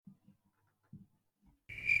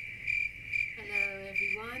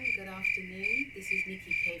good afternoon. This is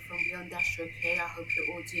Nikki K from Beyond Astro K. I hope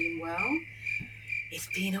you're all doing well. It's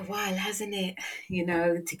been a while, hasn't it?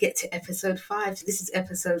 To get to episode 5. So this is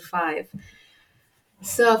episode 5.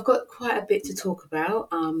 So I've got quite a bit to talk about.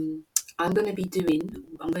 I'm going to be doing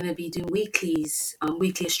weeklies,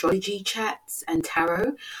 weekly astrology chats and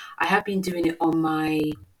tarot. I have been doing it on my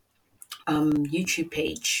YouTube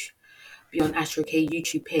page, Beyond Astro K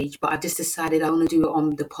YouTube page, but I've just decided I want to do it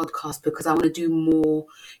on the podcast because I want to do more,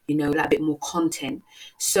 like a bit more content.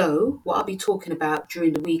 So what I'll be talking about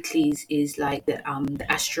during the weeklies is like the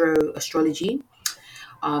astrology,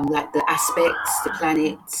 like the aspects, the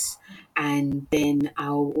planets, and then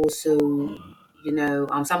I'll also,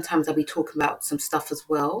 sometimes I'll be talking about some stuff as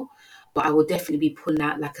well, but I will definitely be pulling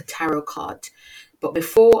out like a tarot card. But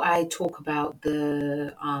before I talk about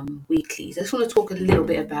the weeklies, I just want to talk a little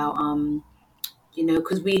bit about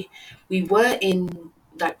because we were in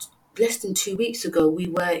like less than 2 weeks ago, we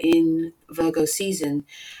were in Virgo season,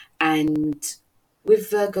 and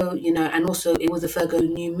with Virgo, and also it was a Virgo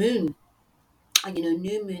new moon. And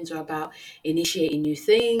new moons are about initiating new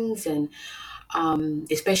things, and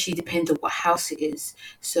especially depends on what house it is.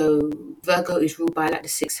 So Virgo is ruled by like the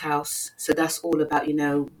sixth house, so that's all about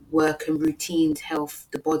work and routines, health,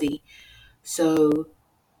 the body. So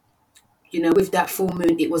with that full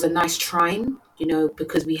moon, it was a nice trine,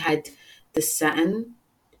 because we had the Saturn.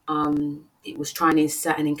 It was trining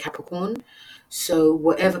Saturn in Capricorn. So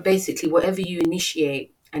whatever you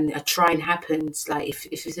initiate and a trine happens, like if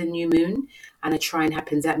it's a new moon and a trine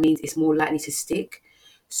happens, that means it's more likely to stick.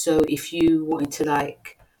 So if you wanted to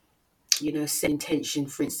set intention,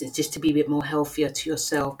 for instance, just to be a bit more healthier to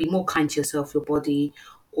yourself, be more kind to yourself, your body,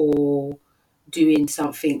 or doing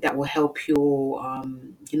something that will help your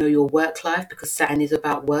work life, because Saturn is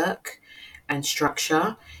about work and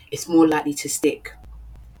structure, it's more likely to stick.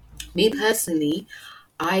 Me personally,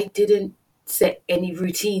 I didn't set any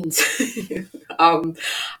routines. um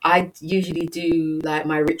I usually do like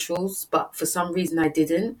my rituals, but for some reason I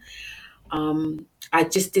didn't. I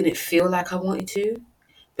just didn't feel like I wanted to,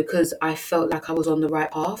 because I felt like I was on the right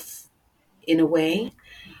path in a way,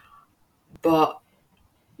 but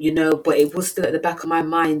but it was still at the back of my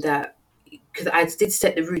mind that, because I did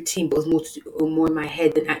set the routine, but it was more in my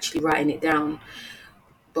head than actually writing it down.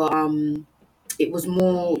 But it was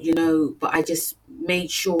more, but I just made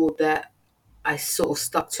sure that I sort of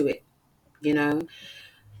stuck to it, you know.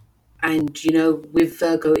 And with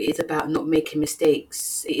Virgo, it is about not making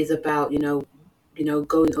mistakes. It is about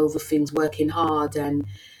going over things, working hard, and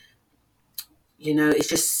it's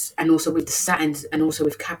just, and also with the Saturn, and also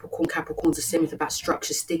with Capricorn's the same. It's about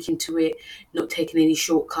structure, sticking to it, not taking any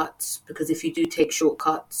shortcuts. Because if you do take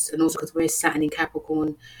shortcuts, and also because we're Saturn in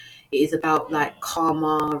Capricorn, it is about like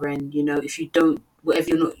karma, and if you don't, if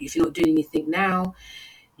you're not doing anything now,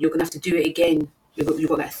 you're gonna have to do it again. You've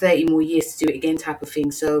got like 30 more years to do it again, type of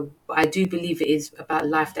thing. So I do believe it is about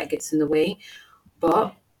life that gets in the way.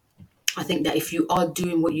 But I think that if you are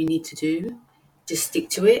doing what you need to do, just stick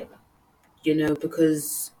to it,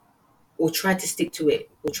 because, or try to stick to it,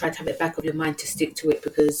 or try to have it back of your mind to stick to it,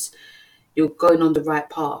 because you're going on the right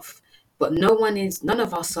path. But none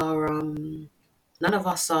of us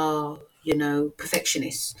are,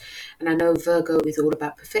 perfectionists. And I know Virgo is all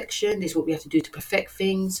about perfection. This is what we have to do to perfect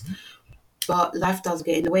things. But life does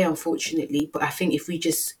get in the way, unfortunately. But I think if we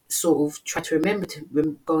just sort of try to remember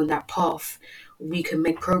to go on that path, we can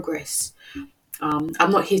make progress. I'm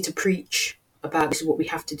not here to preach about this is what we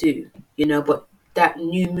have to do, but that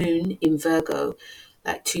new moon in Virgo,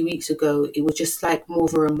 like 2 weeks ago, it was just like more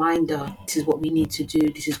of a reminder. This is what we need to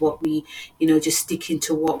do. This is what we, just sticking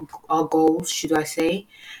to what our goals, should I say.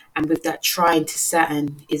 And with that trine to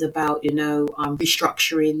Saturn is about,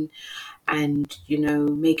 restructuring and,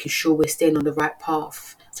 making sure we're staying on the right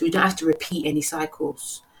path. So we don't have to repeat any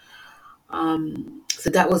cycles. So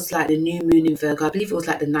that was like the new moon in Virgo. I believe it was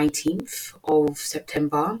like the 19th of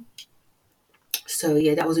September. So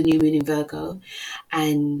yeah, that was a new moon in Virgo,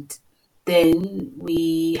 and then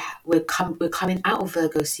we're coming out of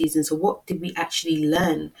Virgo season. So what did we actually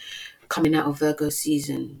learn coming out of Virgo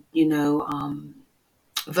season?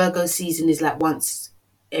 Virgo season is like once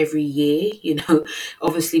every year.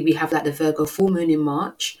 Obviously we have like the Virgo full moon in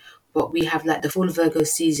March, but we have like the full Virgo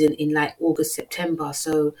season in like August, September.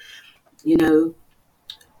 So you know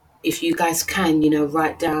if you guys can,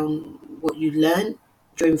 write down what you learned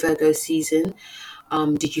during Virgo season.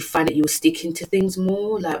 Did you find that you were sticking to things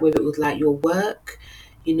more, like whether it was like your work,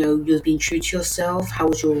 you was being true to yourself? How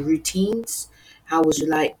was your routines? How was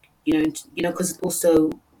your because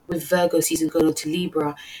also with Virgo season going on to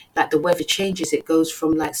Libra, like the weather changes. It goes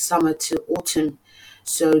from like summer to autumn.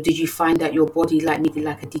 So did you find that your body like needed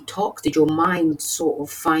like a detox? Did your mind sort of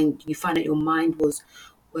find that your mind was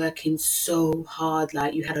working so hard,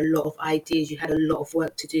 like you had a lot of ideas, you had a lot of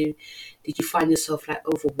work to do? Did you find yourself like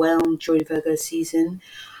overwhelmed during Virgo season?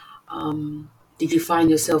 Did you find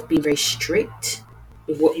yourself being very strict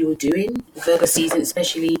with what you were doing Virgo season,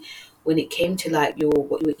 especially when it came to like your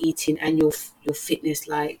what you were eating and your fitness?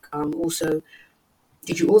 Like also,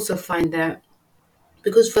 did you also find that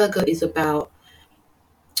because Virgo is about,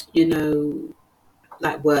 you know,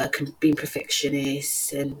 like work and being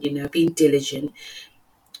perfectionist and being diligent,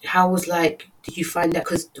 how was like did you find that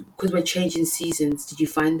because we're changing seasons, did you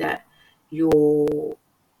find that your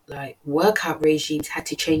like workout regimes had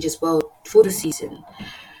to change as well for the season?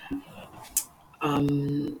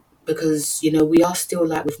 Because we are still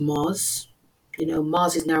like with Mars.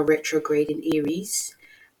 Mars is now retrograde in Aries,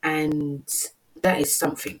 and that is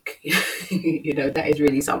something. That is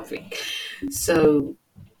really something. So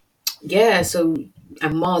yeah,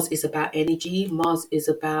 and Mars is about energy. Mars is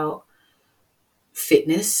about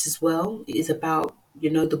fitness as well. It is about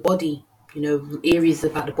the body. Aries is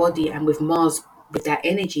about the body, and with Mars, with that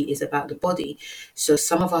energy, is about the body. So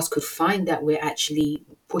some of us could find that we're actually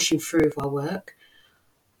pushing through with our work,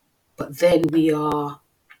 but then we are,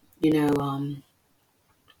 you know, um,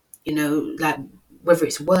 like whether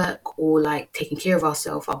it's work or like taking care of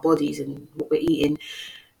ourselves, our bodies, and what we're eating.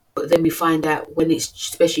 But then we find that when it's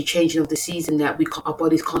especially changing of the season, that our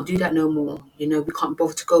bodies can't do that no more. We can't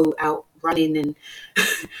bother to go out running and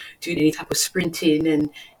doing any type of sprinting and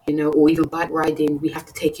or even bike riding. We have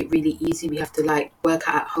to take it really easy. We have to like work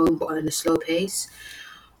out at home, but on a slow pace.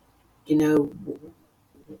 You know,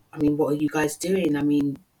 I mean, what are you guys doing? I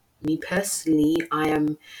mean, me personally,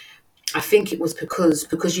 I think it was because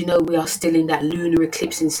we are still in that lunar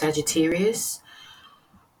eclipse in Sagittarius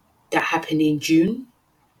that happened in June.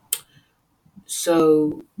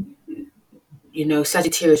 So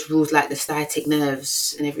Sagittarius rules like the sciatic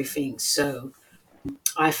nerves and everything. So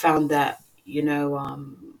I found that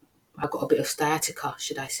I got a bit of sciatica,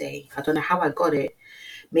 should I say? I don't know how I got it.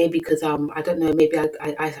 Maybe because I don't know. Maybe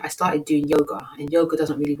I started doing yoga, and yoga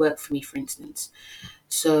doesn't really work for me, for instance.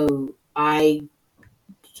 So I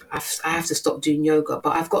have to stop doing yoga,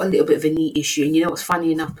 but I've got a little bit of a knee issue. And what's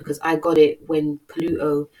funny enough, because I got it when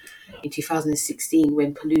Pluto, in 2016,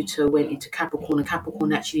 when Pluto went into Capricorn, and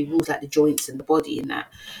Capricorn actually rules like the joints and the body and that,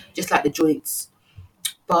 just like the joints.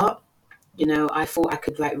 But, I thought I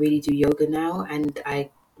could like really do yoga now, and I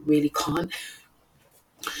really can't.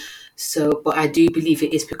 So, but I do believe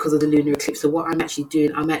it is because of the lunar eclipse. So what I'm actually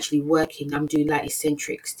doing, I'm doing like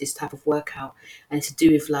eccentrics, this type of workout, and it's to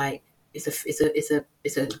do with like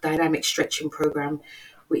it's a dynamic stretching program,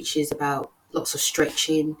 which is about lots of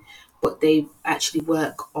stretching, but they actually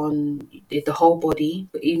work on the whole body.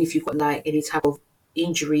 But even if you've got like any type of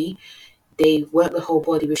injury, they work the whole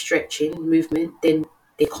body with stretching movement. Then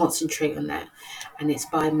they concentrate on that, and it's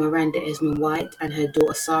by Miranda Esmond White and her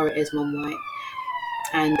daughter Sarah Esmond White.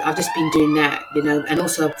 And I've just been doing that, and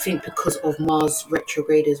also I think because of Mars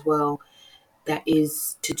retrograde as well, that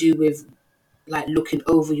is to do with like looking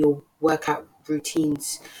over your workout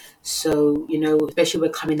routines. So, especially we're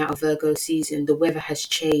coming out of Virgo season, the weather has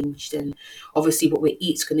changed, and obviously what we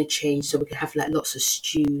eat's going to change. So we can have like lots of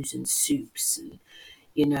stews and soups, and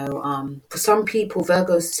for some people,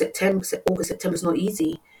 August, September is not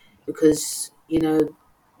easy because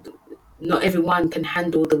not everyone can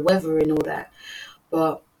handle the weather and all that,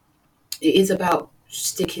 but it is about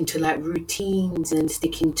sticking to like routines and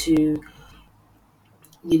sticking to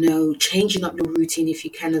changing up your routine if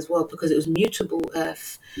you can as well, because it was mutable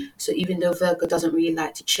earth. So even though Virgo doesn't really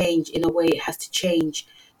like to change, in a way it has to change.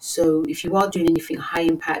 So if you are doing anything high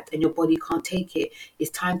impact and your body can't take it, it's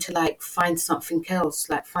time to like find something else,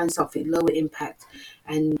 like find something lower impact.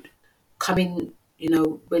 And coming,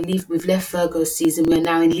 we've left Virgo season, we're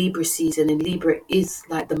now in Libra season, and Libra is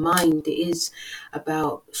like the mind. It is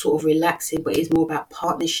about sort of relaxing, but it's more about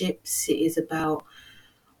partnerships. It is about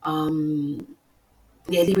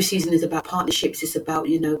Libra season is about partnerships. It's about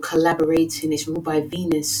collaborating. It's ruled by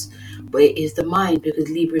Venus, but it is the mind, because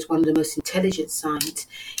Libra is one of the most intelligent signs,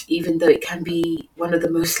 even though it can be one of the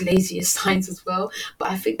most laziest signs as well. But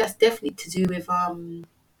I think that's definitely to do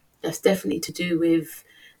with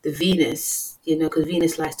the Venus, because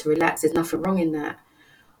Venus likes to relax. There's nothing wrong in that.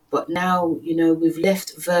 But now, we've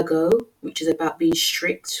left Virgo, which is about being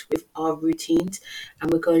strict with our routines,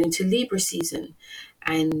 and we're going into Libra season.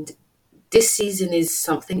 And this season is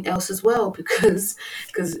something else as well, because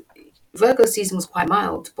Virgo season was quite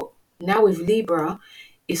mild, but now with Libra,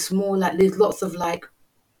 it's more like there's lots of like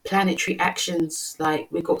planetary actions. Like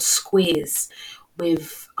we've got squares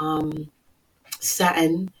with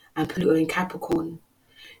Saturn and Pluto in Capricorn,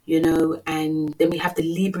 and then we have the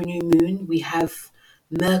Libra new moon. We have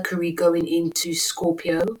Mercury going into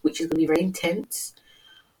Scorpio, which is going to be very intense.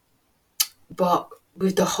 But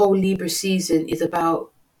with the whole Libra season is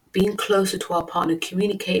about being closer to our partner,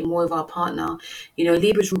 communicating more with our partner.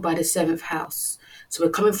 Libra is ruled by the seventh house. So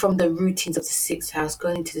we're coming from the routines of the sixth house,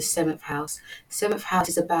 going into the seventh house. Seventh house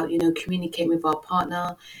is about, communicating with our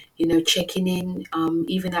partner, checking in,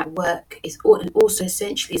 even at work. And also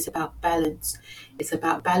essentially it's about balance. It's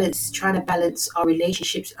about balance, trying to balance our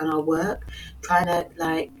relationships and our work, trying to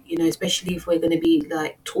especially if we're going to be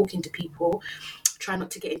like talking to people, try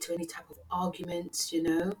not to get into any type of arguments,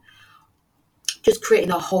 just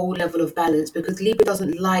creating a whole level of balance because Libra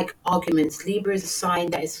doesn't like arguments. Libra is a sign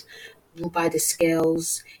that is ruled by the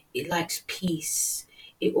scales. It likes peace.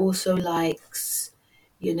 It also likes,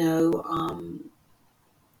 it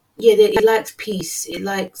likes peace. It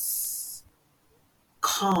likes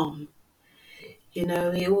calm.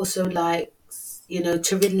 It also likes,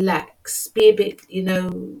 to relax, be a bit,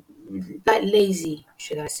 like lazy,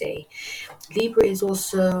 should I say. Libra is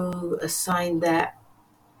also a sign that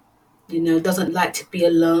doesn't like to be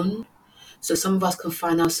alone. So some of us can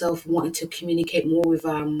find ourselves wanting to communicate more with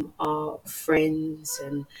our friends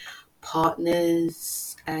and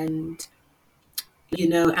partners and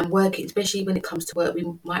working, especially when it comes to work, we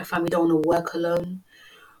might find we don't want to work alone.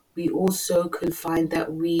 We also can find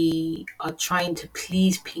that we are trying to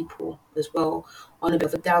please people as well on a bit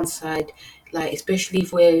of a downside, like especially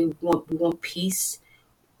if we want peace,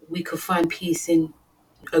 we could find peace in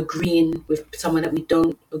agreeing with someone that we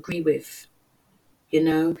don't agree with,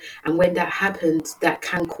 and when that happens, that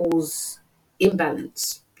can cause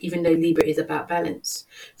imbalance, even though Libra is about balance.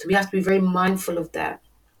 So we have to be very mindful of that.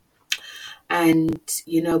 And,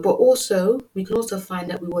 but also, we can also find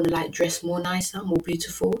that we want to like dress more nicer, more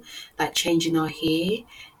beautiful, like changing our hair,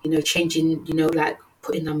 changing, like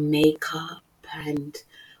putting on makeup and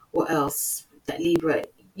what else? That Libra,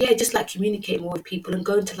 yeah, just like communicating more with people and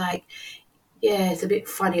going to like, yeah, it's a bit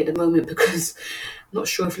funny at the moment because I'm not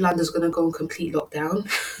sure if London's going to go on complete lockdown.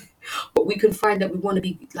 But we can find that we want to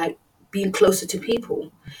be like being closer to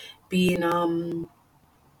people, being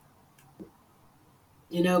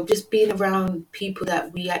just being around people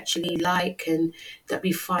that we actually like and that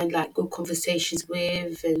we find like good conversations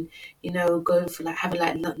with, and going for like having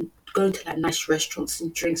like going to like nice restaurants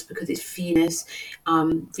and drinks because it's Venus.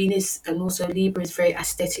 Venus and also Libra is very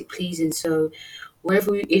aesthetic pleasing. So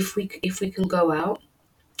wherever if we can go out,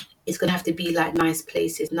 it's going to have to be like nice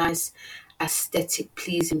places, nice aesthetic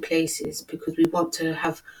pleasing places, because we want to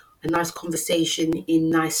have a nice conversation in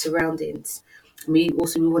nice surroundings. We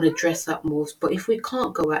want to dress up more, but if we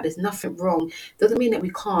can't go out, there's nothing wrong. Doesn't mean that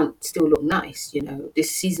we can't still look nice.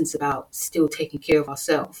 This season's about still taking care of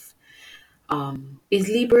ourselves. Is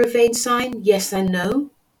Libra a vain sign? Yes and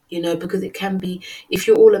no. Because it can be, if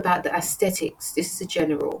you're all about the aesthetics. This is a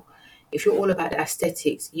general. If you're all about the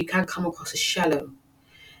aesthetics, you can come across as shallow,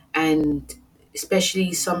 and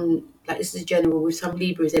especially some, like, this is general with some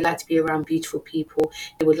Libras, they like to be around beautiful people.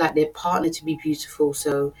 They would like their partner to be beautiful,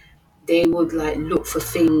 so they would like look for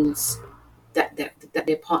things that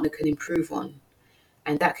their partner can improve on,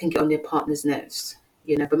 and that can get on their partner's nerves.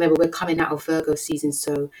 But remember, we're coming out of Virgo season,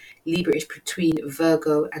 so Libra is between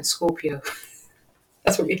Virgo and Scorpio.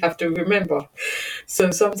 That's what we have to remember.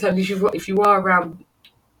 So sometimes if you are around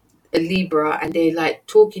a Libra and they're like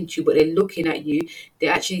talking to you, but they're looking at you,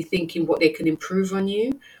 they're actually thinking what they can improve on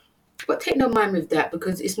you. But take no mind with that,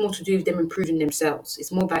 because it's more to do with them improving themselves.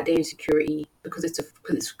 It's more about their insecurity because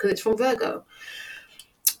it's from Virgo.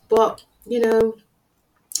 But this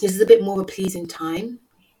is a bit more of a pleasing time,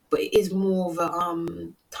 but it is more of a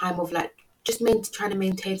time of like just trying to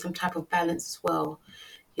maintain some type of balance as well.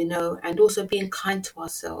 And also being kind to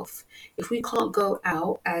ourselves. If we can't go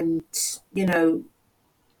out and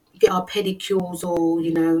get our pedicures, or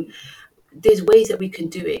there's ways that we can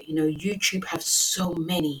do it. YouTube has so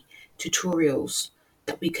many tutorials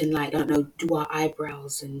that we can, like, I don't know, do our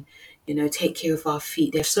eyebrows and take care of our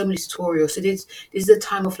feet. There's so many tutorials. So this is a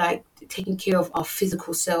time of like taking care of our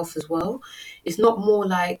physical self as well. It's not more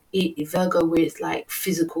like Virgo where it's like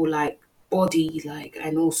physical, like body, like,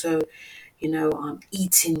 and also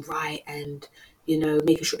eating right, and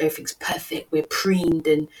making sure everything's perfect. We're preened,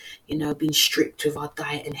 and being strict with our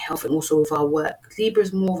diet and health, and also with our work. Libra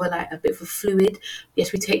is more of a bit of a fluid.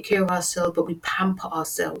 Yes, we take care of ourselves, but we pamper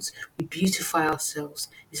ourselves. We beautify ourselves.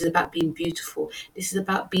 This is about being beautiful. This is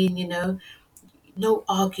about being, no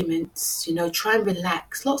arguments. Try and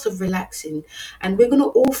relax. Lots of relaxing, and we're gonna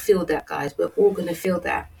all feel that, guys. We're all gonna feel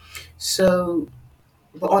that. So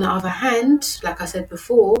But on the other hand, like I said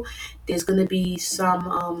before, there's going to be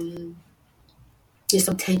there's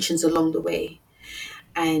some tensions along the way.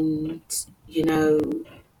 And, you know,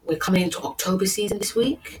 we're coming into October season this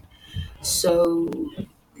week. So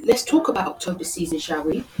let's talk about October season, shall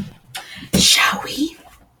we? Shall we?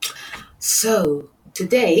 So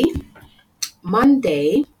today,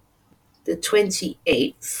 Monday, the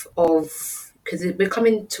 28th of, because we're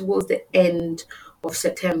coming towards the end of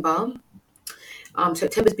September.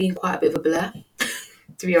 September's been quite a bit of a blur,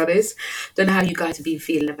 to be honest. Don't know how you guys have been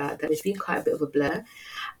feeling about that. It's been quite a bit of a blur,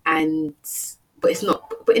 and but it's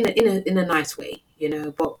not, but in a nice way, you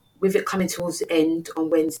know. But with it coming towards the end on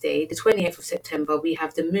Wednesday, the 28th of September, we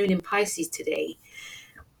have the moon in Pisces today.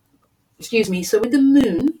 Excuse me. So with the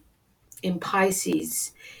moon in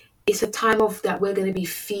Pisces, it's a time of that we're going to be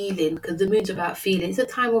feeling, because the moon's about feeling. It's a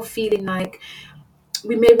time of feeling like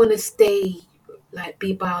we may want to stay, like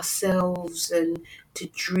be by ourselves and to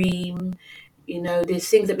dream. You know, there's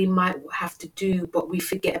things that we might have to do, but we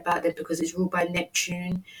forget about them because it's ruled by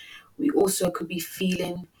Neptune. We also could be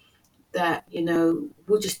feeling that, you know,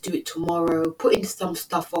 we'll just do it tomorrow, putting some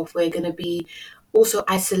stuff off. We're going to be also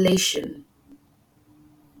isolation,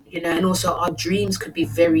 you know, and also our dreams could be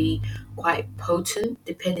very quite potent,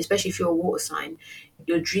 depending, especially if you're a water sign.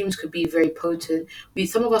 Your dreams could be very potent.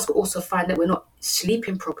 Some of us could also find that we're not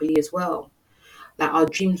sleeping properly as well. Like our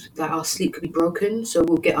dreams, like our sleep could be broken. So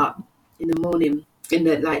we'll get up in the morning, in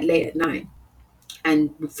the like late at night,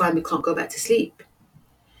 and we find we can't go back to sleep.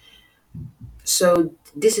 So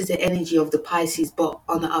this is the energy of the Pisces. But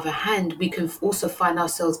on the other hand, we can also find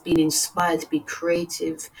ourselves being inspired to be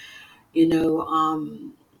creative. You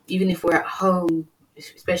know, even if we're at home,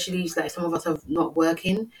 especially like some of us are not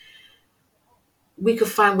working, we could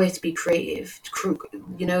find ways to be creative.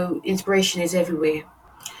 You know, inspiration is everywhere.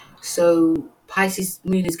 So Pisces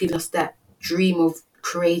moon is giving us that dream of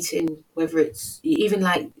creating, whether it's even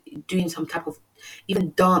like doing some type of,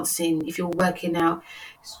 even dancing. If you're working out,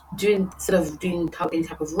 doing, instead of doing any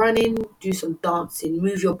type of running, do some dancing,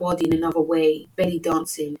 move your body in another way, belly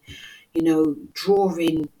dancing, you know,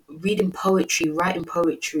 drawing, reading poetry, writing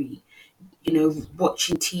poetry, you know,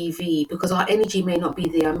 watching TV, because our energy may not be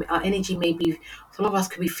there. Our energy may be, some of us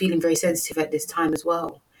could be feeling very sensitive at this time as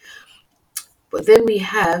well. But then we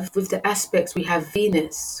have, with the aspects, we have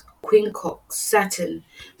Venus, Quincunx, Saturn.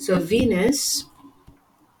 So Venus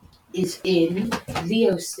is in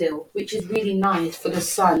Leo still, which is really nice for the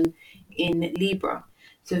sun in Libra.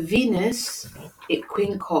 So Venus, it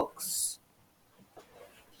Quincunx,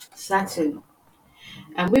 Saturn.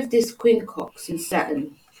 And with this Quincunx in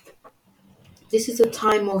Saturn, this is a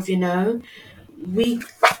time of, you know, we,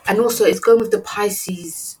 and also it's going with the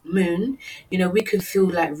Pisces moon, you know, we can feel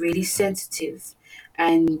like really sensitive,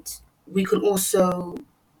 and we can also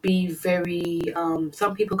be very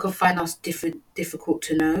some people can find us difficult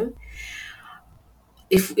to know.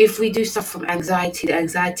 If we do suffer from anxiety, the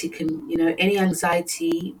anxiety can, you know, any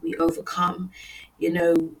anxiety we overcome, you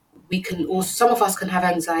know, we can also, some of us can have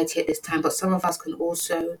anxiety at this time, but some of us can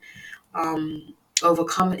also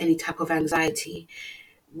overcome any type of anxiety.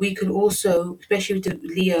 We can also, especially with the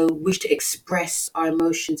Leo, wish to express our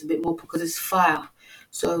emotions a bit more because it's fire.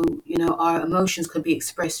 So, you know, our emotions can be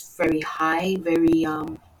expressed very high, very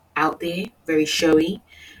out there, very showy.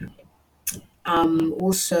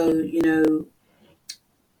 Also, you know,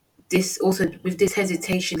 this also with this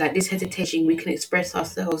hesitation, like this hesitation, we can express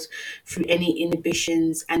ourselves through any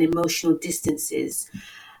inhibitions and emotional distances.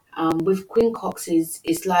 With Queen Coxes,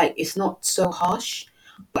 it's like it's not so harsh,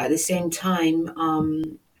 but at the same time,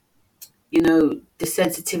 you know, the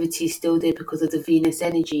sensitivity is still there because of the Venus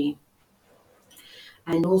energy.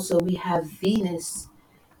 And also we have Venus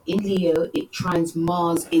in Leo, it trines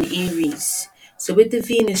Mars in Aries. So with the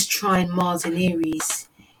Venus trine Mars in Aries,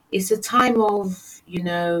 it's a time of, you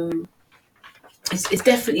know, it's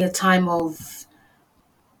definitely a time of,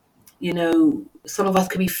 you know, some of us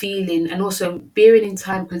could be feeling, and also bearing in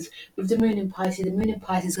time, because with the moon in Pisces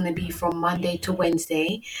is going to be from Monday to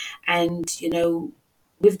Wednesday, and you know,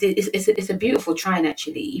 with the it's a beautiful trine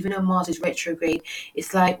actually. Even though Mars is retrograde,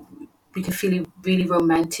 it's like we can feel really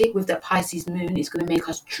romantic with that Pisces moon. It's going to make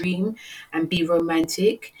us dream and be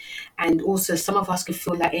romantic, and also some of us could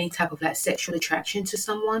feel like any type of like sexual attraction to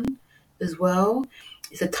someone as well.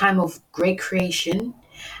 It's a time of great creation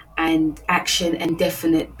and action and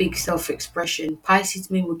definite big self-expression.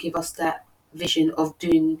 Pisces moon will give us that vision of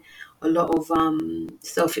doing a lot of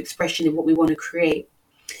self-expression in what we want to create,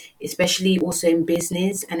 especially also in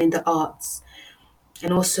business and in the arts.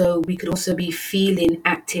 And also we could also be feeling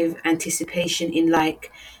active anticipation in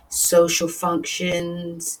like social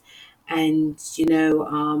functions, and you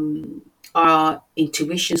know, Our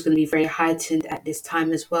intuition is going to be very heightened at this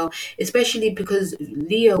time as well, especially because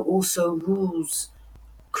Leo also rules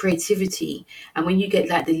creativity. And when you get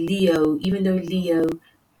like the Leo, even though Leo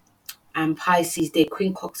and Pisces, they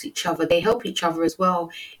quincocks each other, they help each other as well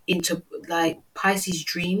into like Pisces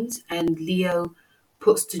dreams, and Leo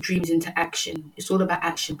puts the dreams into action. It's all about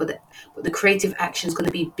action, but the creative action is going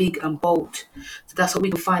to be big and bold. So that's what we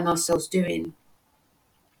can find ourselves doing.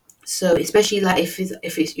 So especially like if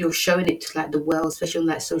it's you're showing it to like the world, especially on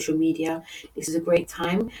like social media, this is a great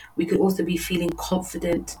time. We could also be feeling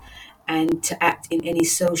confident and to act in any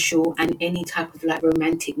social and any type of like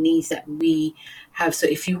romantic needs that we have. So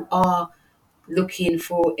if you are looking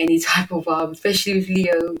for any type of especially with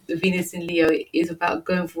Leo, the Venus in Leo is about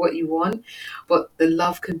going for what you want, but the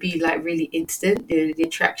love can be like really instant. The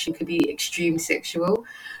attraction could be extreme sexual,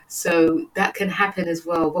 so that can happen as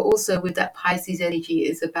well. But also with that Pisces energy,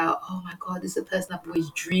 it's about, oh my God, this is a person I've always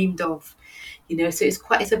dreamed of, you know. So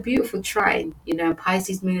it's a beautiful trine, you know.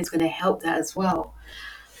 Pisces moon is going to help that as well.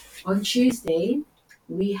 On Tuesday,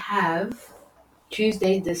 we have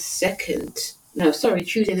Tuesday the 2nd. No, sorry,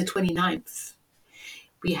 Tuesday the 29th,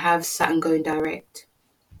 we have Saturn going direct.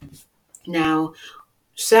 Now,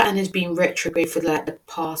 Saturn has been retrograde for like the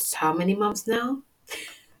past how many months now?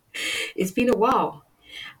 It's been a while.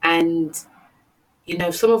 And, you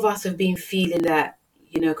know, some of us have been feeling that,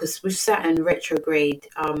 you know, because with Saturn retrograde,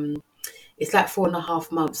 it's like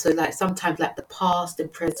 4.5 months. So, like, sometimes, like, the past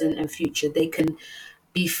and present and future, they can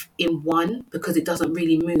be in one because it doesn't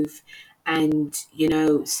really move. And, you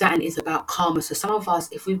know, Saturn is about karma. So, some of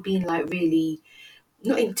us, if we've been like really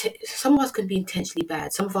not some of us could be intentionally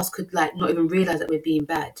bad. Some of us could like not even realize that we're being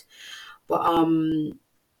bad. But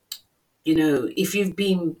you know, if you've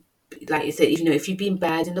been, like you said, you know, if you've been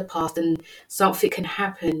bad in the past, and something can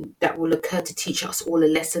happen that will occur to teach us all a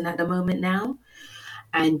lesson at the moment now.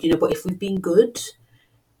 And you know, but if we've been good,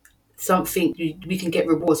 something we can get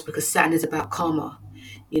rewards because Saturn is about karma,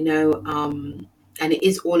 you know, and it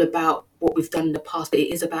is all about what we've done in the past, but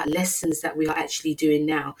it is about lessons that we are actually doing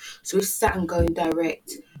now. So with Saturn going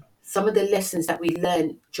direct, some of the lessons that we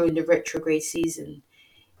learned during the retrograde season,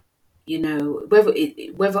 you know,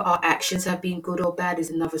 whether our actions have been good or bad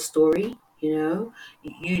is another story. You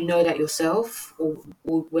know that yourself, or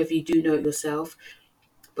whether you do know it yourself.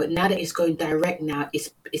 But now that it's going direct, now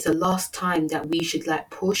it's the last time that we should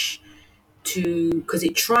like push to, because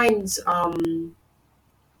it trines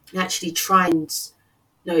actually trines,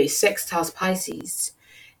 no, it sextiles Pisces,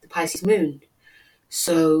 the Pisces moon.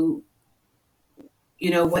 So you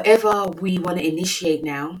know, whatever we want to initiate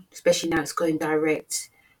now, especially now it's going direct,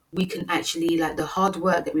 we can actually, like, the hard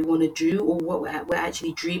work that we want to do, or what we're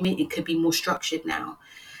actually dreaming, it could be more structured now.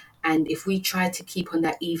 And if we try to keep on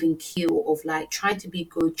that even keel of like trying to be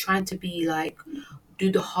good, trying to be like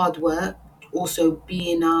do the hard work, also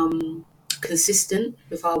being consistent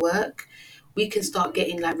with our work, we can start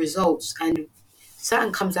getting like results. And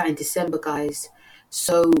Saturn comes out in December, guys.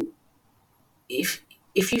 So if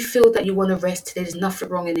if you feel that you want to rest today, there's nothing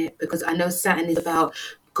wrong in it, because I know Saturn is about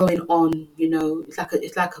going on. You know, it's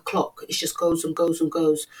like a clock. It just goes and goes and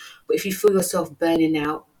goes. But if you feel yourself burning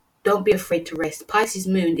out, don't be afraid to rest. Pisces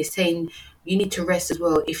moon is saying you need to rest as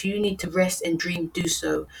well. If you need to rest and dream, do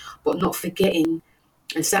so, but not forgetting.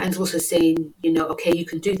 And Saturn's also saying, you know, okay, you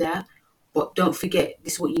can do that, but don't forget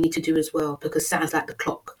this is what you need to do as well, because Saturn's like the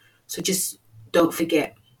clock. So just don't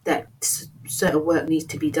forget that certain work needs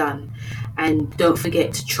to be done, and don't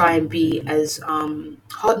forget to try and be as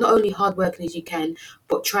hard, not only hard working as you can,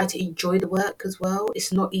 but try to enjoy the work as well.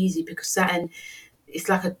 It's not easy because Saturn, it's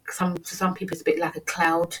like for some people it's a bit like a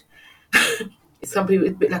cloud. Some people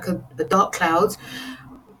it's a bit like a dark cloud,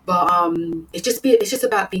 but it's just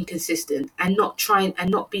about being consistent and not trying, and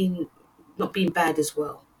not being bad as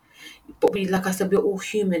well. But we, like I said, we're all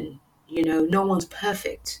human. You know, no one's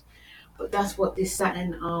perfect. But that's what this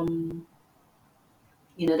Saturn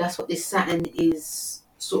that's what this Saturn is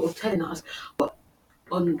sort of telling us. But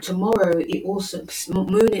on tomorrow, it also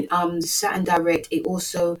moon in Saturn direct, it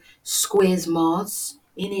also squares Mars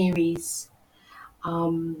in Aries.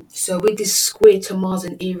 So with this square to Mars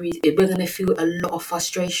and Aries, we're gonna feel a lot of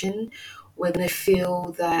frustration. We're gonna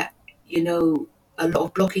feel that, you know, a lot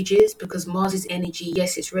of blockages, because Mars's energy,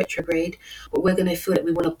 yes, it's retrograde, but we're gonna feel that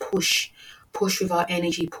we want to push with our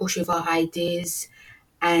energy, push with our ideas,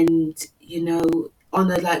 and you know,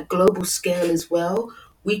 on a like global scale as well.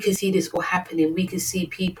 We can see this all happening. We can see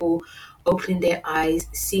people opening their eyes,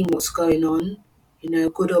 seeing what's going on,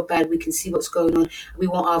 good or bad. We can see what's going on. They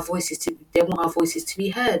want our voices to be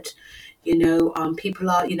heard.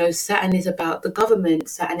 People are, Saturn is about the government,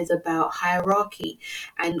 Saturn is about hierarchy.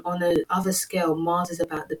 And on a other scale, Mars is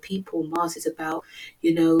about the people. Mars is about,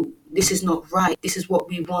 this is not right. This is what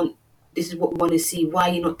we want. This is what we want to see. Why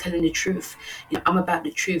are you not telling the truth? I'm about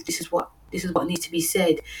the truth. This is what needs to be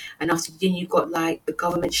said. And after then you've got like the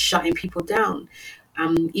government shutting people down.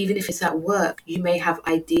 Even if it's at work, you may have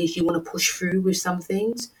ideas you want to push through with some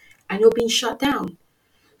things, and you're being shut down.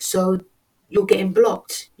 So you're getting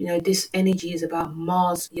blocked. This energy is about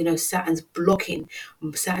Mars, Saturn's blocking.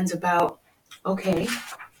 Saturn's about, okay,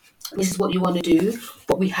 this is what you want to do,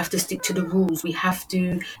 but we have to stick to the rules. We have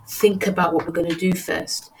to think about what we're going to do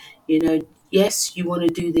first. Yes, you want to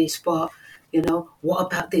do this, but what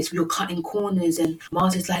about this? You're cutting corners, and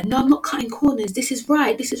Mars is like, no, I'm not cutting corners. This is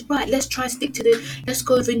right. This is right. Let's try and stick to let's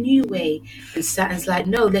go the new way. And Saturn's like,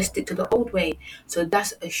 no, let's stick to the old way. So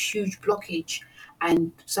that's a huge blockage.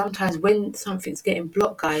 And sometimes when something's getting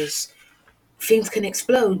blocked, guys, things can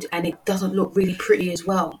explode and it doesn't look really pretty as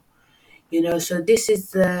well. So this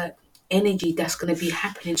is the energy that's going to be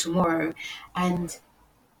happening tomorrow. And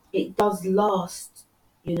it does last,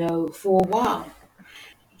 for a while.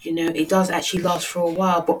 It does actually last for a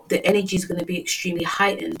while, but the energy is going to be extremely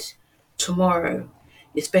heightened tomorrow,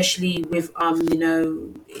 especially with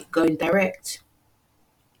it going direct.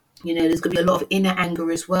 There's going to be a lot of inner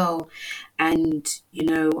anger as well, and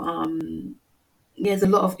there's a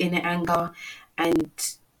lot of inner anger, and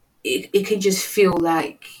it can just feel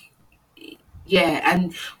like, yeah.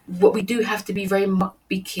 And what we do have to be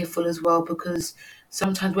be careful as well, because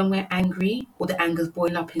sometimes when we're angry or the anger's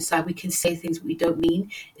boiling up inside, we can say things we don't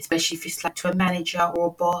mean, especially if it's like to a manager or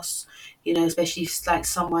a boss, especially if it's like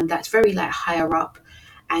someone that's very like higher up,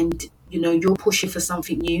 and you're pushing for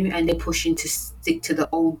something new and they're pushing to stick to the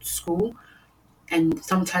old school. And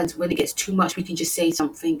sometimes when it gets too much, we can just say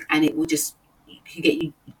something and it will just, it can get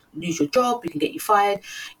you lose your job, it can get you fired,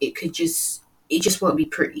 it just won't be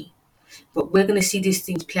pretty. But we're going to see these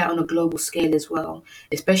things play out on a global scale as well,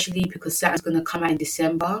 especially because Saturn's going to come out in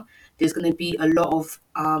December. There's going to be a lot of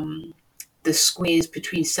the squares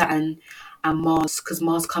between Saturn and Mars, because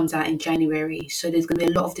Mars comes out in January. So there's going to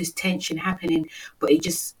be a lot of this tension happening, but it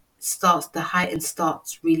just starts, the height and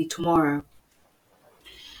starts really tomorrow.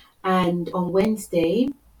 And on Wednesday,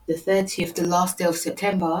 the 30th, the last day of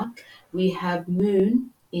September, we have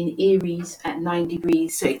Moon in Aries at 9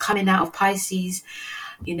 degrees. So it coming out of Pisces,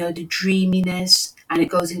 the dreaminess, and it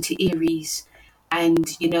goes into Aries. And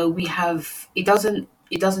we have, it doesn't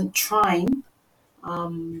trine,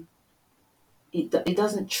 it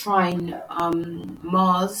doesn't trine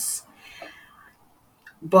Mars,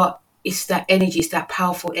 but it's that energy, it's that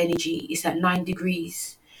powerful energy, it's at 9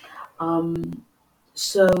 degrees.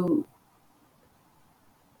 So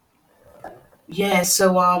yeah,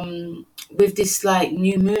 so with this like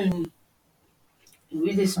new moon,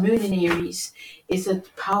 with this moon in Aries, it's a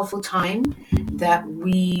powerful time that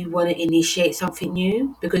we want to initiate something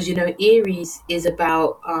new, because Aries is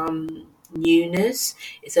about newness.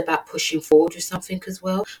 It's about pushing forward with something as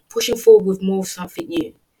well, pushing forward with more of something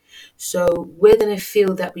new. So we're gonna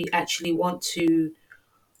feel that we actually want to,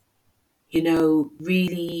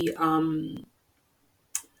 really,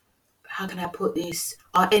 how can I put this?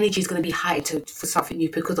 Our energy is going to be heightened for something new,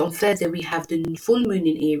 because on Thursday we have the full moon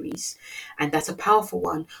in Aries, and that's a powerful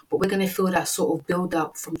one. But we're going to feel that sort of build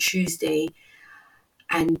up from Tuesday,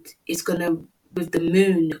 and it's going to, with the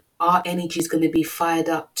moon, our energy is going to be fired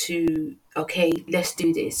up to, okay, let's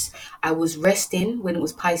do this. I was resting when it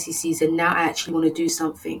was Pisces season. Now I actually want to do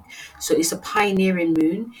something. So it's a pioneering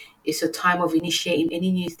moon. It's a time of initiating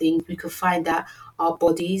any new things. We could find that our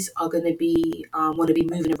bodies are going to be, want to be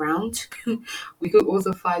moving around. We could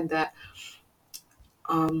also find that,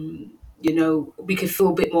 we could feel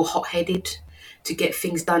a bit more hot-headed to get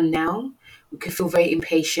things done now. We could feel very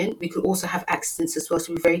impatient. We could also have accidents as well,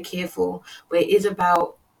 so be very careful. But it is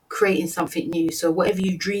about creating something new. So whatever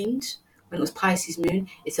you dreamed when it was Pisces moon,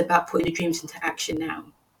 it's about putting the dreams into action now.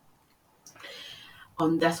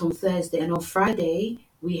 That's on Thursday, and on Friday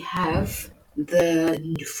we have the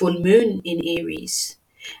full moon in Aries,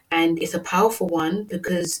 and it's a powerful one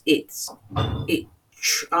because it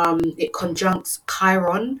it conjuncts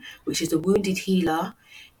Chiron, which is the wounded healer,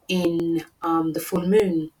 in the full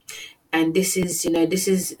moon. And this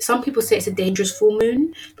is some people say it's a dangerous full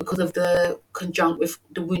moon because of the conjunct with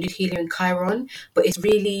the wounded healer in Chiron, but it's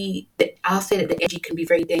really, I'll say that the energy can be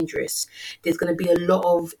very dangerous. There's going to be a lot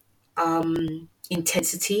of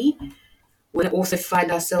intensity. We also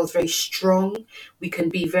find ourselves very strong. We can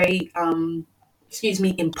be very,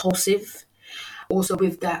 impulsive. Also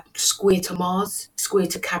with that square to Mars, square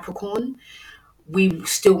to Capricorn, we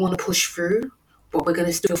still want to push through, but we're going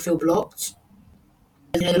to still feel blocked.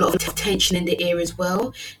 There's a lot of tension in the air as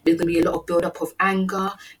well. There's going to be a lot of build up of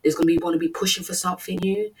anger. There's going to be want to be pushing for something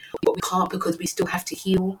new, but we can't because we still have to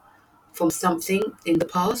heal from something in the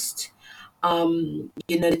past.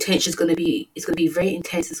 The tension is going to be it's going to be very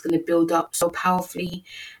intense. It's going to build up so powerfully,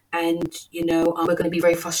 and we're going to be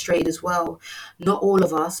very frustrated as well. Not all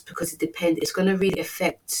of us, because it depends. It's going to really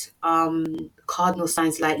affect cardinal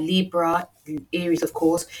signs like Libra, Aries, of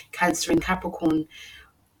course, Cancer, and Capricorn.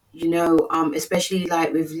 Especially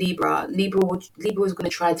like with Libra is going to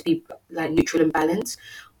try to be like neutral and balanced,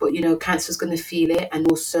 but Cancer's going to feel it, and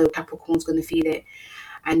also Capricorn's going to feel it,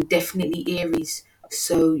 and definitely Aries.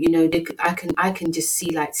 So I can just see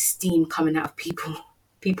like steam coming out of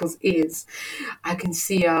people's ears. I can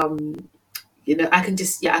see I can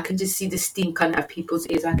just see the steam coming out of people's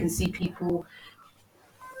ears. I can see people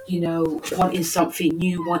wanting something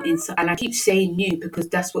new, and I keep saying new because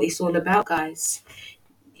that's what it's all about, guys.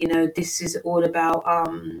 This is all about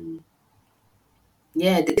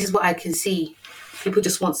this is what I can see. People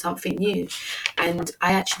just want something new, and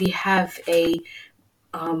I actually have a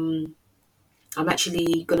I'm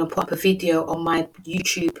actually gonna put up a video on my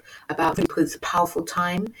YouTube about because it's a powerful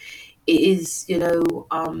time. It is, to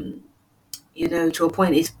a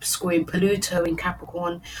point it's squaring Pluto in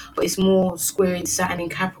Capricorn, but it's more squaring Saturn in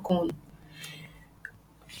Capricorn.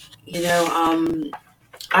 You know,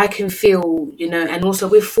 I can feel, and also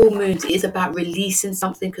with full moons, it is about releasing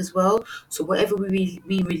something as well. So whatever we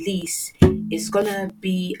release, it's gonna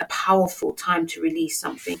be a powerful time to release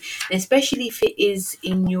something, and especially if it is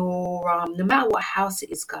in your no matter what house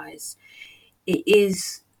it is, guys. It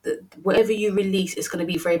is whatever you release is going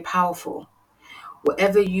to be very powerful.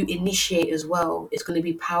 Whatever you initiate as well, it's going to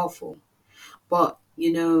be powerful. But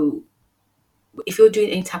if you're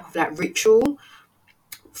doing any type of like ritual,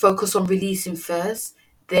 focus on releasing first.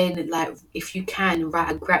 Then, like, if you can,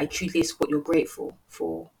 write a gratitude list what you're grateful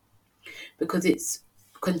for, because it's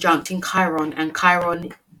conjuncting Chiron, and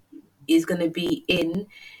Chiron is going to be in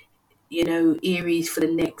Aries for the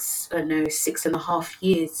next, I don't know, 6.5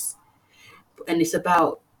 years, and it's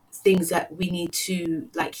about things that we need to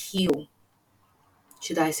like heal,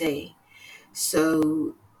 should I say.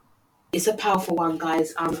 So it's a powerful one,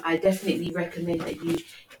 guys. I definitely recommend that you,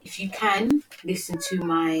 if you can, listen to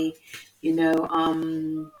my, you know,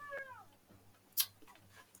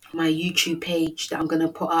 my YouTube page that I'm gonna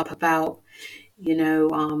put up about,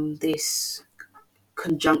 this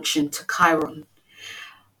conjunction to Chiron.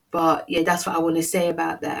 But yeah, that's what I want to say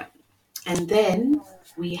about that. And then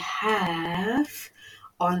we have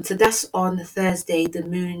so that's on Thursday,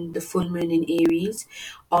 the full moon in Aries.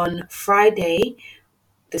 On Friday,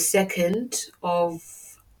 the 2nd of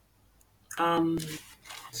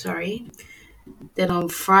sorry then on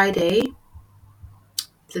Friday,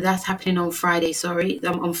 so that's happening on Friday, sorry,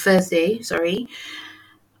 on Thursday, sorry,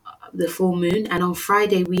 the full moon. And on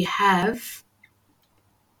Friday we have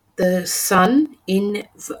the sun in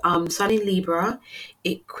Libra.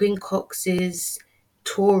 It quincunxes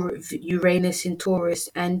Uranus in Taurus,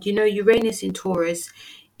 and Uranus in Taurus,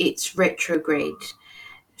 it's retrograde.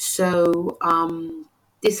 So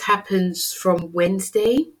this happens from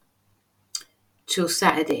Wednesday till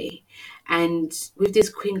Saturday. And with this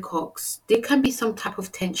quincunx, there can be some type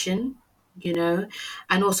of tension,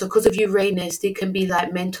 and also because of Uranus, there can be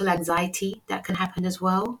like mental anxiety that can happen as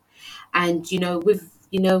well. And with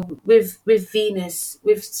Venus,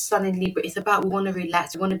 with Sun in Libra, it's about we want to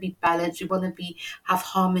relax, we want to be balanced, we want to be have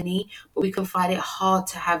harmony, but we can find it hard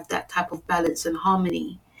to have that type of balance and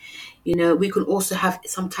harmony. We can also have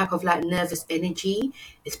some type of like nervous energy,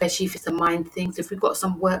 especially if it's a mind thing. So if we've got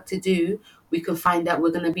some work to do, we can find that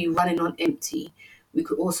we're going to be running on empty. We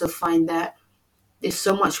could also find that there's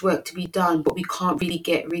so much work to be done, but we can't really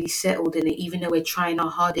get really settled in it, even though we're trying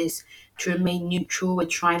our hardest to remain neutral. We're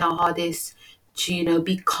trying our hardest to,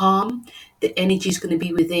 be calm. The energy is going to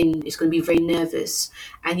be within, it's going to be very nervous.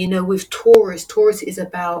 And, with Taurus is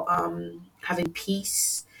about having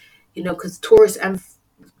peace, because Taurus and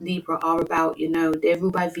Libra are about, they're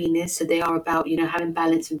ruled by Venus, so they are about, having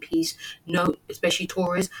balance and peace. No, especially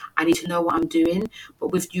Taurus, I need to know what I'm doing.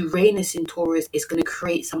 But with Uranus in Taurus, it's going to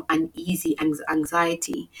create some uneasy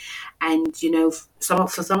anxiety, and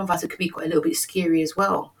for some of us, it could be quite a little bit scary as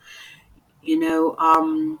well. You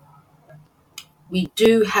know, we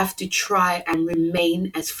do have to try and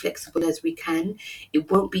remain as flexible as we can.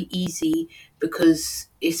 It won't be easy because,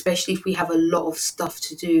 especially if we have a lot of stuff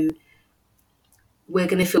to do, we're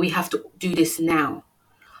going to feel we have to do this now.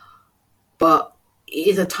 But it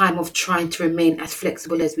is a time of trying to remain as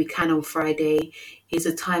flexible as we can on Friday. It's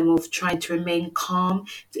a time of trying to remain calm.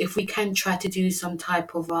 If we can try to do some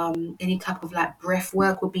type of any type of like breath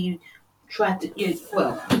work, will be try to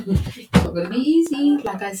well, it's not gonna be easy,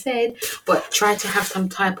 like I said, but try to have some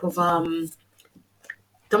type of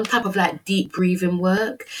like deep breathing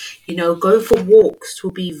work. Go for walks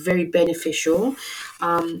will be very beneficial,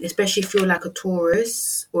 especially if you're like a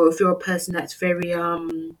Taurus, or if you're a person that's very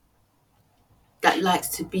that likes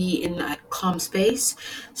to be in like calm space.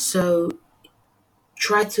 So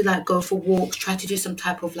try to like go for walks, try to do some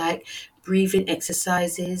type of like breathing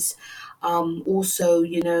exercises. Also,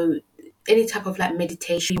 any type of like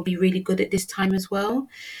meditation will be really good at this time as well.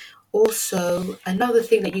 Also, another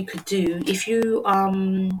thing that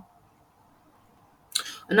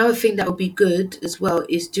would be good as well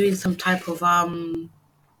is doing some type of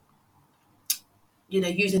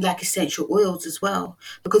using like essential oils as well,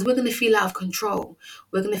 because we're going to feel out of control.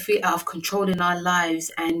 We're going to feel out of control in our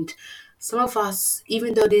lives. And some of us,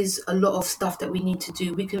 even though there's a lot of stuff that we need to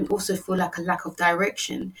do, we can also feel like a lack of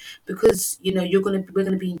direction, because, we're going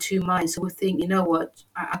to be in two minds. So we think, you know what,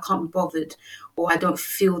 I can't be bothered, or I don't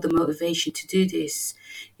feel the motivation to do this.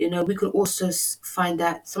 We could also find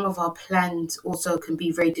that some of our plans also can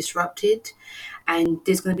be very disrupted, and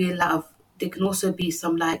there can also be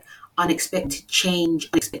some like unexpected change,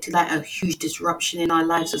 unexpected like a huge disruption in our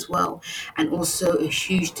lives as well, and also a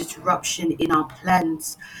huge disruption in our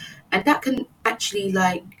plans, and that can actually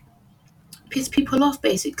like piss people off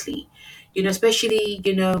basically. Especially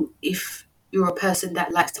if you're a person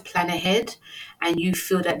that likes to plan ahead, and you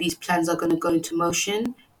feel that these plans are going to go into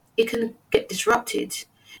motion, it can get disrupted.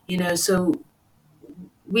 So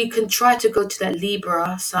we can try to go to that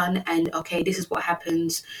Libra sun, and okay, this is what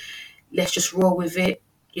happens, let's just roll with it,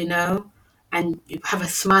 you know, and have a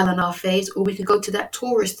smile on our face. Or we can go to that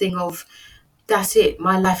Taurus thing of, that's it,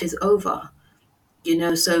 my life is over,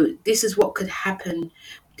 So this is what could happen.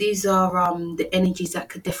 These are the energies that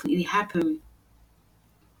could definitely happen.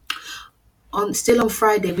 On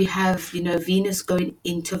Friday, we have Venus going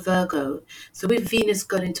into Virgo. So with Venus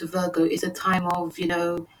going into Virgo, it's a time of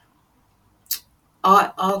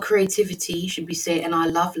our creativity, should we say, and our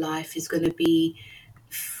love life is going to be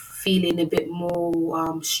feeling a bit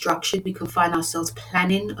more structured. We can find ourselves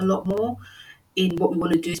planning a lot more in what we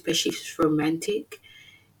want to do, especially if it's romantic.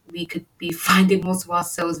 We could be finding most of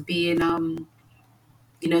ourselves being,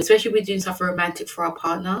 especially if we're doing stuff romantic for our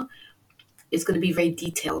partner, it's going to be very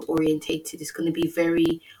detailed orientated. It's going to be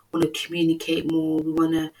very, want to communicate more. We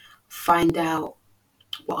want to find out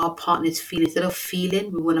what our partners feel. Instead of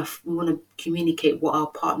feeling, we want to communicate what our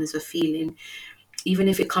partners are feeling. Even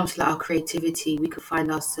if it comes to like our creativity, we could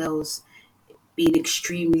find ourselves being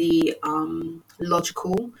extremely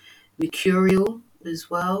logical, mercurial as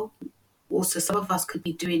well. Also, some of us could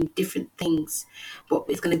be doing different things, but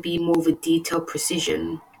it's going to be more of a detailed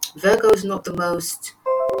precision. Virgo is not the most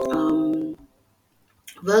um,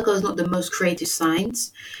 Virgo is not the most creative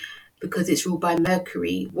signs, because it's ruled by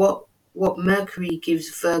Mercury. What Mercury gives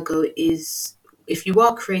Virgo is, if you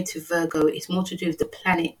are creative Virgo, it's more to do with the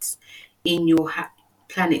planets in your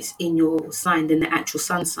sign than the actual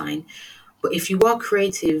sun sign. But if you are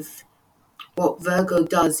creative, what Virgo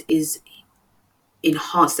does is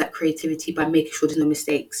enhance that creativity by making sure there's no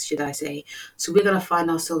mistakes, should I say. So we're going to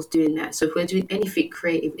find ourselves doing that. So if we're doing anything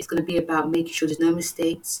creative, it's going to be about making sure there's no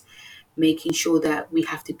mistakes, making sure that we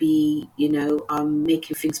have to be,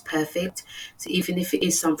 making things perfect. So even if it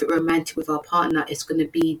is something romantic with our partner, it's going to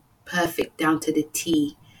be perfect down to the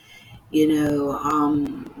T, you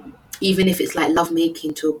know. Even if it's like love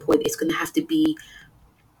making to a point, it's going to have to be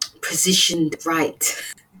positioned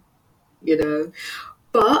right, you know.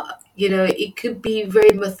 But, it could be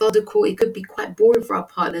very methodical. It could be quite boring for our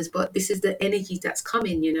partners, but this is the energy that's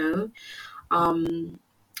coming. Um,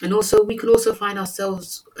 and also, we could also find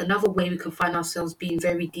ourselves, another way we can find ourselves being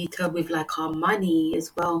very detailed with like our money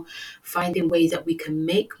as well, finding ways that we can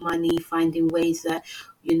make money, finding ways that,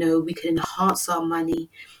 we can enhance our money.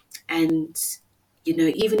 And,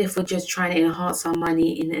 even if we're just trying to enhance our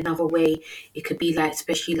money in another way, it could be like,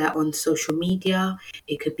 especially like on social media,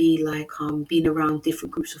 it could be like being around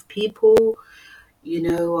different groups of people.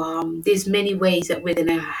 There's many ways that we're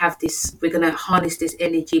gonna harness this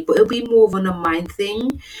energy, but it'll be more of on a mind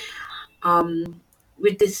thing.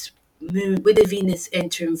 With this moon, with the Venus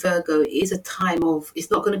entering Virgo, it is a time of,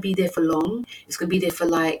 it's not going to be there for long. It's going to be there for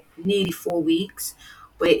like nearly 4 weeks,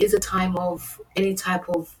 but it is a time of any type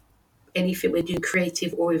of anything we're doing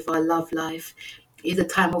creative or with our love life. It is a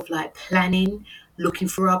time of like planning, looking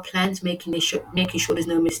for our plans, making sure there's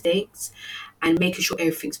no mistakes, and making sure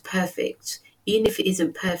everything's perfect. Even if it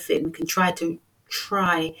isn't perfect, we can try to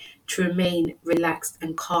try to remain relaxed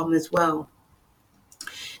and calm as well.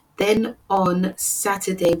 Then on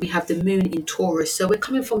Saturday, we have the moon in Taurus. So we're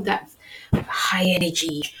coming from that high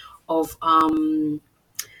energy of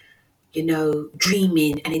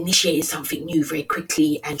dreaming and initiating something new very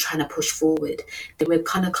quickly and trying to push forward. Then we're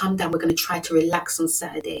kind of come down, we're going to try to relax on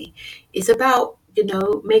Saturday. It's about,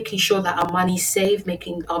 making sure that our money's saved,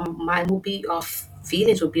 making our mind will be, our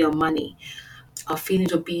feelings will be on money. Our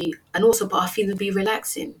feelings will be, and also, but our feelings will be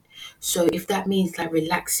relaxing. So if that means like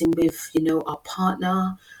relaxing with, our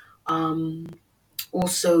partner, um,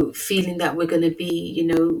 also feeling that we're going to be,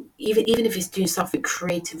 even if it's doing something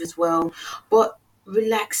creative as well, but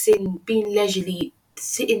relaxing, being leisurely,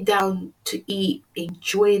 sitting down to eat,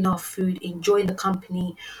 enjoying our food, enjoying the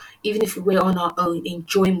company, even if we're on our own,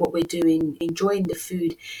 enjoying what we're doing, enjoying the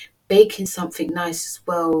food, baking something nice as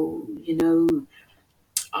well,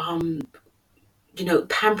 um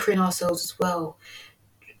pampering ourselves as well,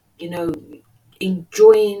 you know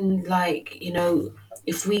enjoying, like,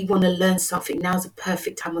 if we want to learn something, now's the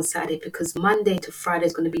perfect time on Saturday, because Monday to Friday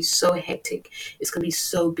is going to be so hectic, it's going to be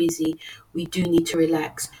so busy. We do need to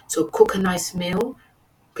relax, so cook a nice meal,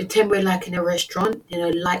 pretend we're like in a restaurant,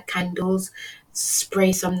 light candles,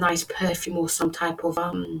 spray some nice perfume or some type of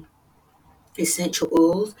essential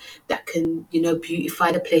oils that can,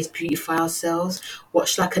 beautify the place, beautify ourselves,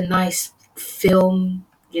 watch like a nice film,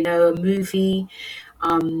 a movie.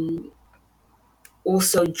 um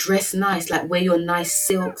Also dress nice, like wear your nice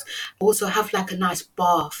silks. Also have like a nice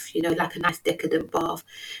bath, like a nice decadent bath.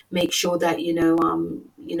 Make sure that,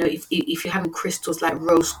 if you're having crystals like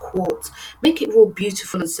rose quartz, make it real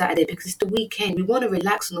beautiful on Saturday, because it's the weekend. We want to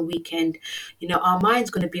relax on the weekend. Our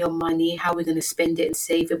mind's going to be on money, how we're going to spend it and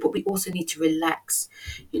save it, but we also need to relax.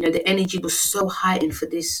 The energy was so heightened for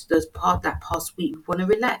that past week. We want to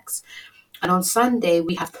relax. And on Sunday,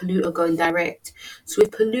 we have Pluto going direct. So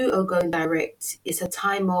with Pluto going direct, it's a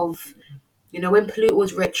time of, when Pluto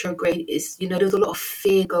was retrograde, there's a lot of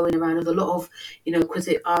fear going around. There's a lot of, because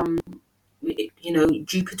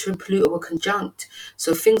Jupiter and Pluto were conjunct.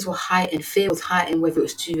 So things were heightened, fear was heightened, whether it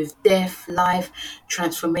was to do with death, life,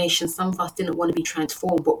 transformation. Some of us didn't want to be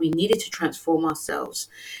transformed, but we needed to transform ourselves.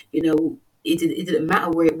 It didn't matter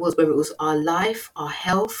where it was, whether it was our life, our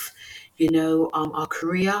health, our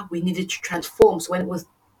career, we needed to transform. So when it was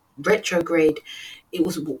retrograde, it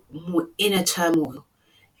was more inner turmoil.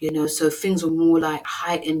 So things were more like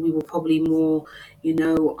heightened. We were probably more,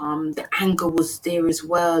 the anger was there as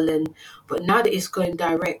well. But now that it's going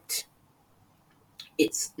direct,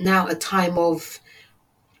 it's now a time of,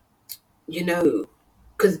 you know,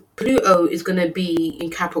 because Pluto is going to be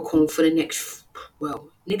in Capricorn for the next, well,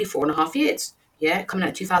 nearly 4.5 years. Yeah, coming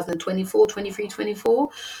out 2024, 23, 24.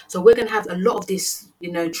 So we're going to have a lot of this,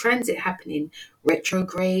 transit happening,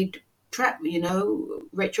 retrograde,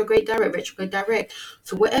 retrograde direct.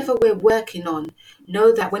 So whatever we're working on,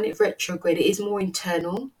 know that when it's retrograde, it is more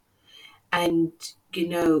internal, and,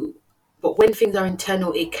 but when things are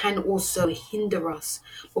internal, it can also hinder us.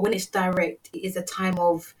 But when it's direct, it is a time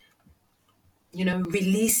of,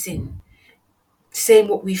 releasing, saying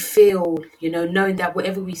what we feel, knowing that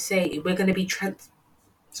whatever we say, we're going to be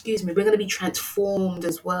we're going to be transformed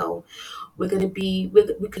as well. We're going to be,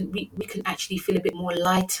 we can actually feel a bit more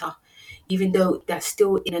lighter, even though that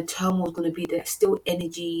still inner turmoil is going to be there, still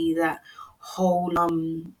energy, that whole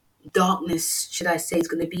darkness, should I say, is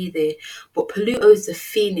going to be there. But Pluto is the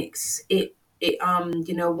phoenix.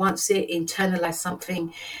 Once it internalized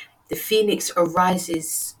something, the phoenix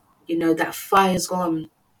arises. That fire's gone.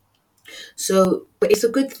 So, but it's a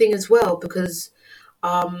good thing as well, because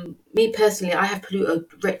me personally, I have Pluto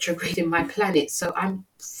retrograde in my planet, so I'm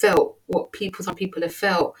felt what some people have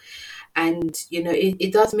felt, and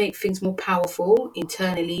it does make things more powerful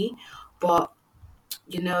internally, but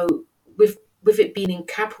you know, with it being in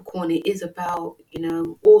Capricorn, it is about,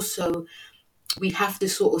 also we have to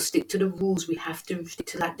sort of stick to the rules, we have to stick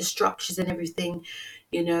to like the structures and everything,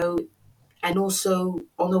 you know, and also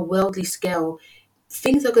on a worldly scale,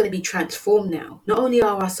 things are going to be transformed now. Not only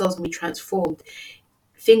are ourselves going to be transformed,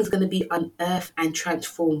 things are going to be unearthed and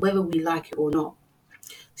transformed, whether we like it or not.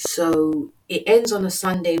 So it ends on a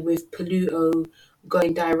Sunday with Pluto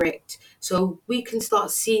going direct. So we can start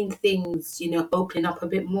seeing things, opening up a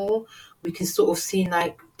bit more. We can sort of see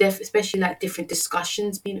like, especially like different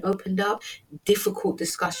discussions being opened up, difficult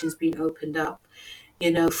discussions being opened up,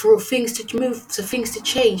 for things to move, for things to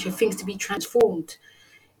change, for things to be transformed.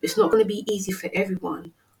 It's not going to be easy for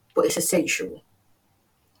everyone, but it's essential.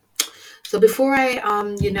 So before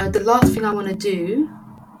the last thing I want to do,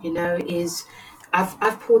 is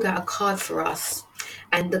I've pulled out a card for us,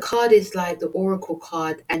 and the card is like the oracle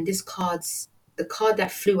card, and the card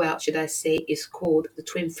that flew out, should I say, is called the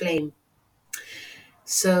Twin Flame.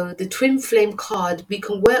 So the Twin Flame card, we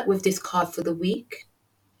can work with this card for the week.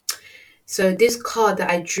 So this card that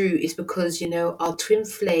I drew is because, our twin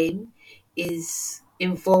flame is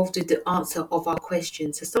involved with the answer of our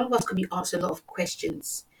questions. So some of us could be asked a lot of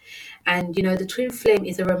questions. And, the twin flame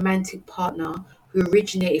is a romantic partner who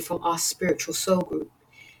originated from our spiritual soul group,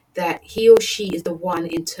 that he or she is the one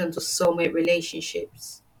in terms of soulmate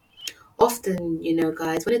relationships. Often,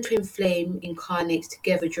 guys, when a twin flame incarnates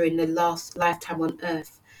together during the last lifetime on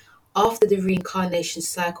earth, after the reincarnation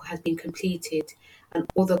cycle has been completed and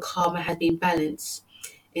all the karma has been balanced.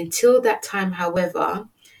 Until that time, however,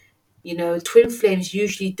 twin flames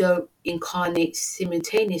usually don't incarnate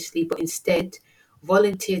simultaneously, but instead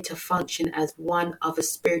volunteer to function as one other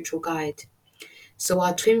spiritual guide. So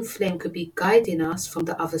our twin flame could be guiding us from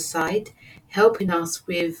the other side, helping us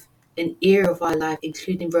with an era of our life,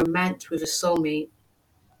 including romance with a soulmate.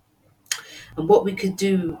 And what we could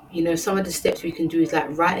do, some of the steps we can do is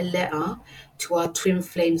like write a letter to our twin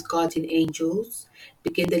flames guardian angels.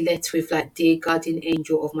 Begin the letter with like, dear guardian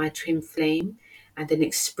angel of my twin flame, and then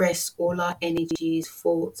express all our energies,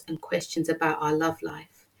 thoughts, and questions about our love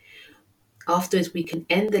life. Afterwards, we can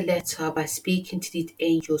end the letter by speaking to these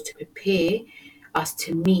angels to prepare us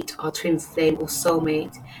to meet our twin flame or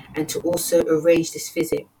soulmate, and to also arrange this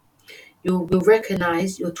visit. You will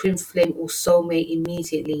recognize your twin flame or soulmate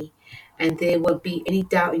immediately, and there won't be any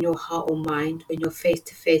doubt in your heart or mind when you're face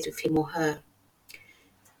to face with him or her.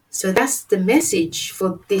 So that's the message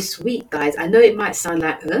for this week, guys. I know it might sound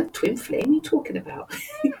like, twin flame, what are you talking about?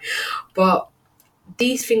 But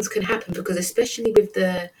these things can happen because especially with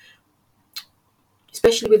that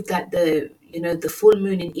the full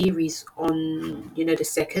moon in Aries on the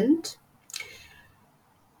second.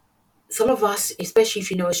 Some of us, especially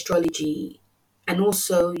if you know astrology, and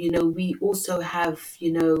also we also have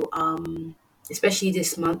especially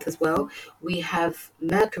this month as well, we have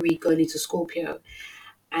Mercury going into Scorpio.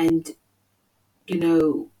 And you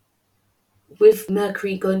know with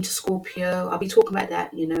Mercury going to Scorpio, I'll be talking about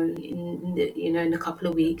that in a couple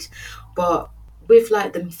of weeks. But with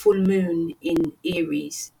like the full moon in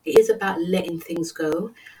Aries, it is about letting things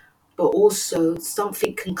go, but also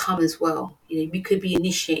something can come as well. We could be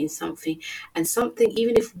initiating something, and something,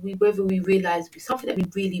 even if whether we realize something that we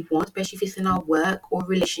really want, especially if it's in our work or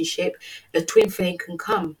relationship, a twin flame can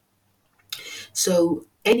come. So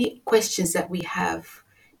any questions that we have,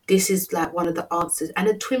 this is like one of the answers. And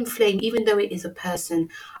a twin flame, even though it is a person,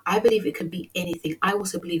 I believe it could be anything. I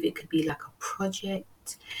also believe it could be like a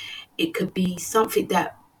project. It could be something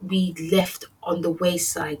that we left on the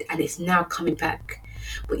wayside and it's now coming back.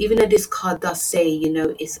 But even though this card does say,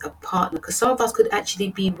 it's a partner, because some of us could actually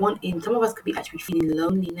be wanting, some of us could be actually feeling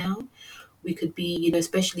lonely now. We could be,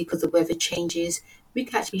 especially because the weather changes, we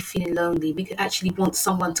could actually be feeling lonely. We could actually want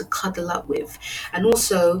someone to cuddle up with. And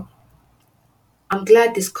also, I'm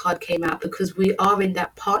glad this card came out because we are in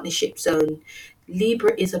that partnership zone.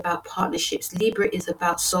 Libra is about partnerships. Libra is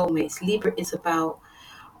about soulmates. Libra is about,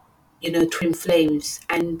 twin flames.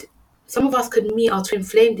 And some of us could meet our twin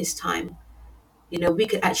flame this time. We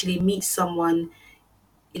could actually meet someone.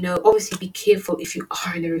 Obviously be careful if you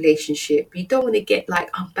are in a relationship. You don't want to get like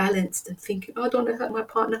unbalanced and thinking, oh, I don't want to hurt my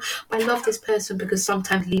partner. But I love this person, because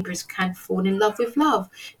sometimes Libras can fall in love with love.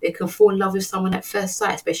 They can fall in love with someone at first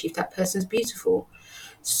sight, especially if that person's beautiful.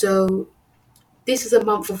 So this is a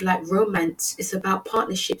month of like romance. It's about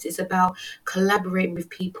partnerships. It's about collaborating with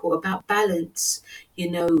people, about balance,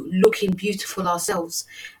 looking beautiful ourselves.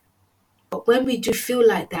 But when we do feel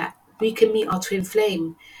like that, we can meet our twin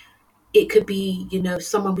flame. It could be,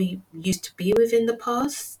 someone we used to be with in the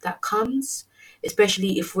past that comes,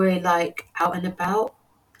 especially if we're like out and about,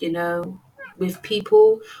 with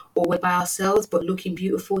people, or we're by ourselves but looking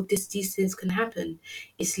beautiful. These things can happen.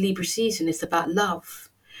 It's Libra season. It's about love.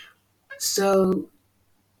 So,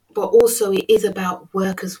 but also it is about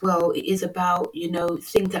work as well. It is about,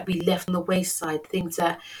 things that we left on the wayside, things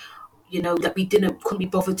that that we couldn't be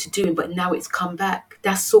bothered to do, but now it's come back.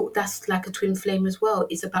 That's like a twin flame as well.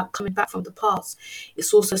 It's about coming back from the past.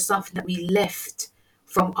 It's also something that we left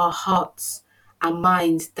from our hearts and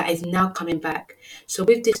minds that is now coming back. So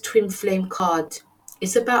with this twin flame card,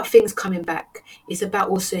 it's about things coming back. It's about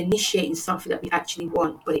also initiating something that we actually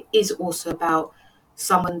want, but it is also about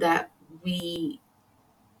someone that we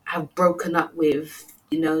have broken up with,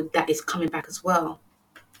 that is coming back as well.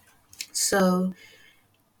 So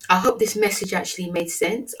I hope this message actually made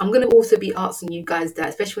sense. I'm going to also be asking you guys that,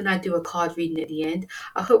 especially when I do a card reading at the end.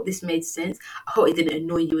 I hope this made sense. I hope it didn't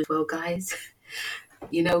annoy you as well, guys.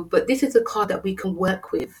 But this is a card that we can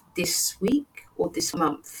work with this week or this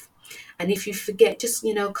month. And if you forget, just,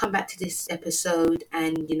 come back to this episode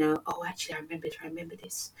and, oh, actually, I remember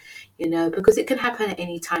this, because it can happen at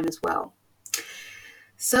any time as well.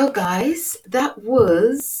 So, guys, that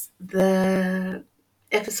was the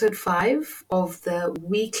episode 5 of the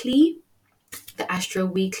Astro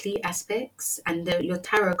Weekly aspects and your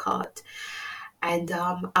tarot card. And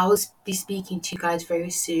I will be speaking to you guys very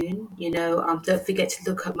soon. Don't forget to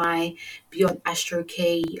look at my Beyond Astro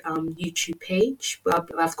K YouTube page.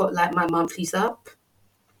 I've got like my monthlies up.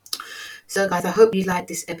 So, guys, I hope you liked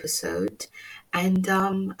this episode, and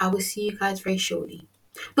I will see you guys very shortly.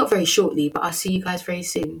 Not very shortly, but I'll see you guys very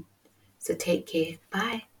soon. So take care.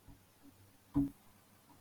 Bye.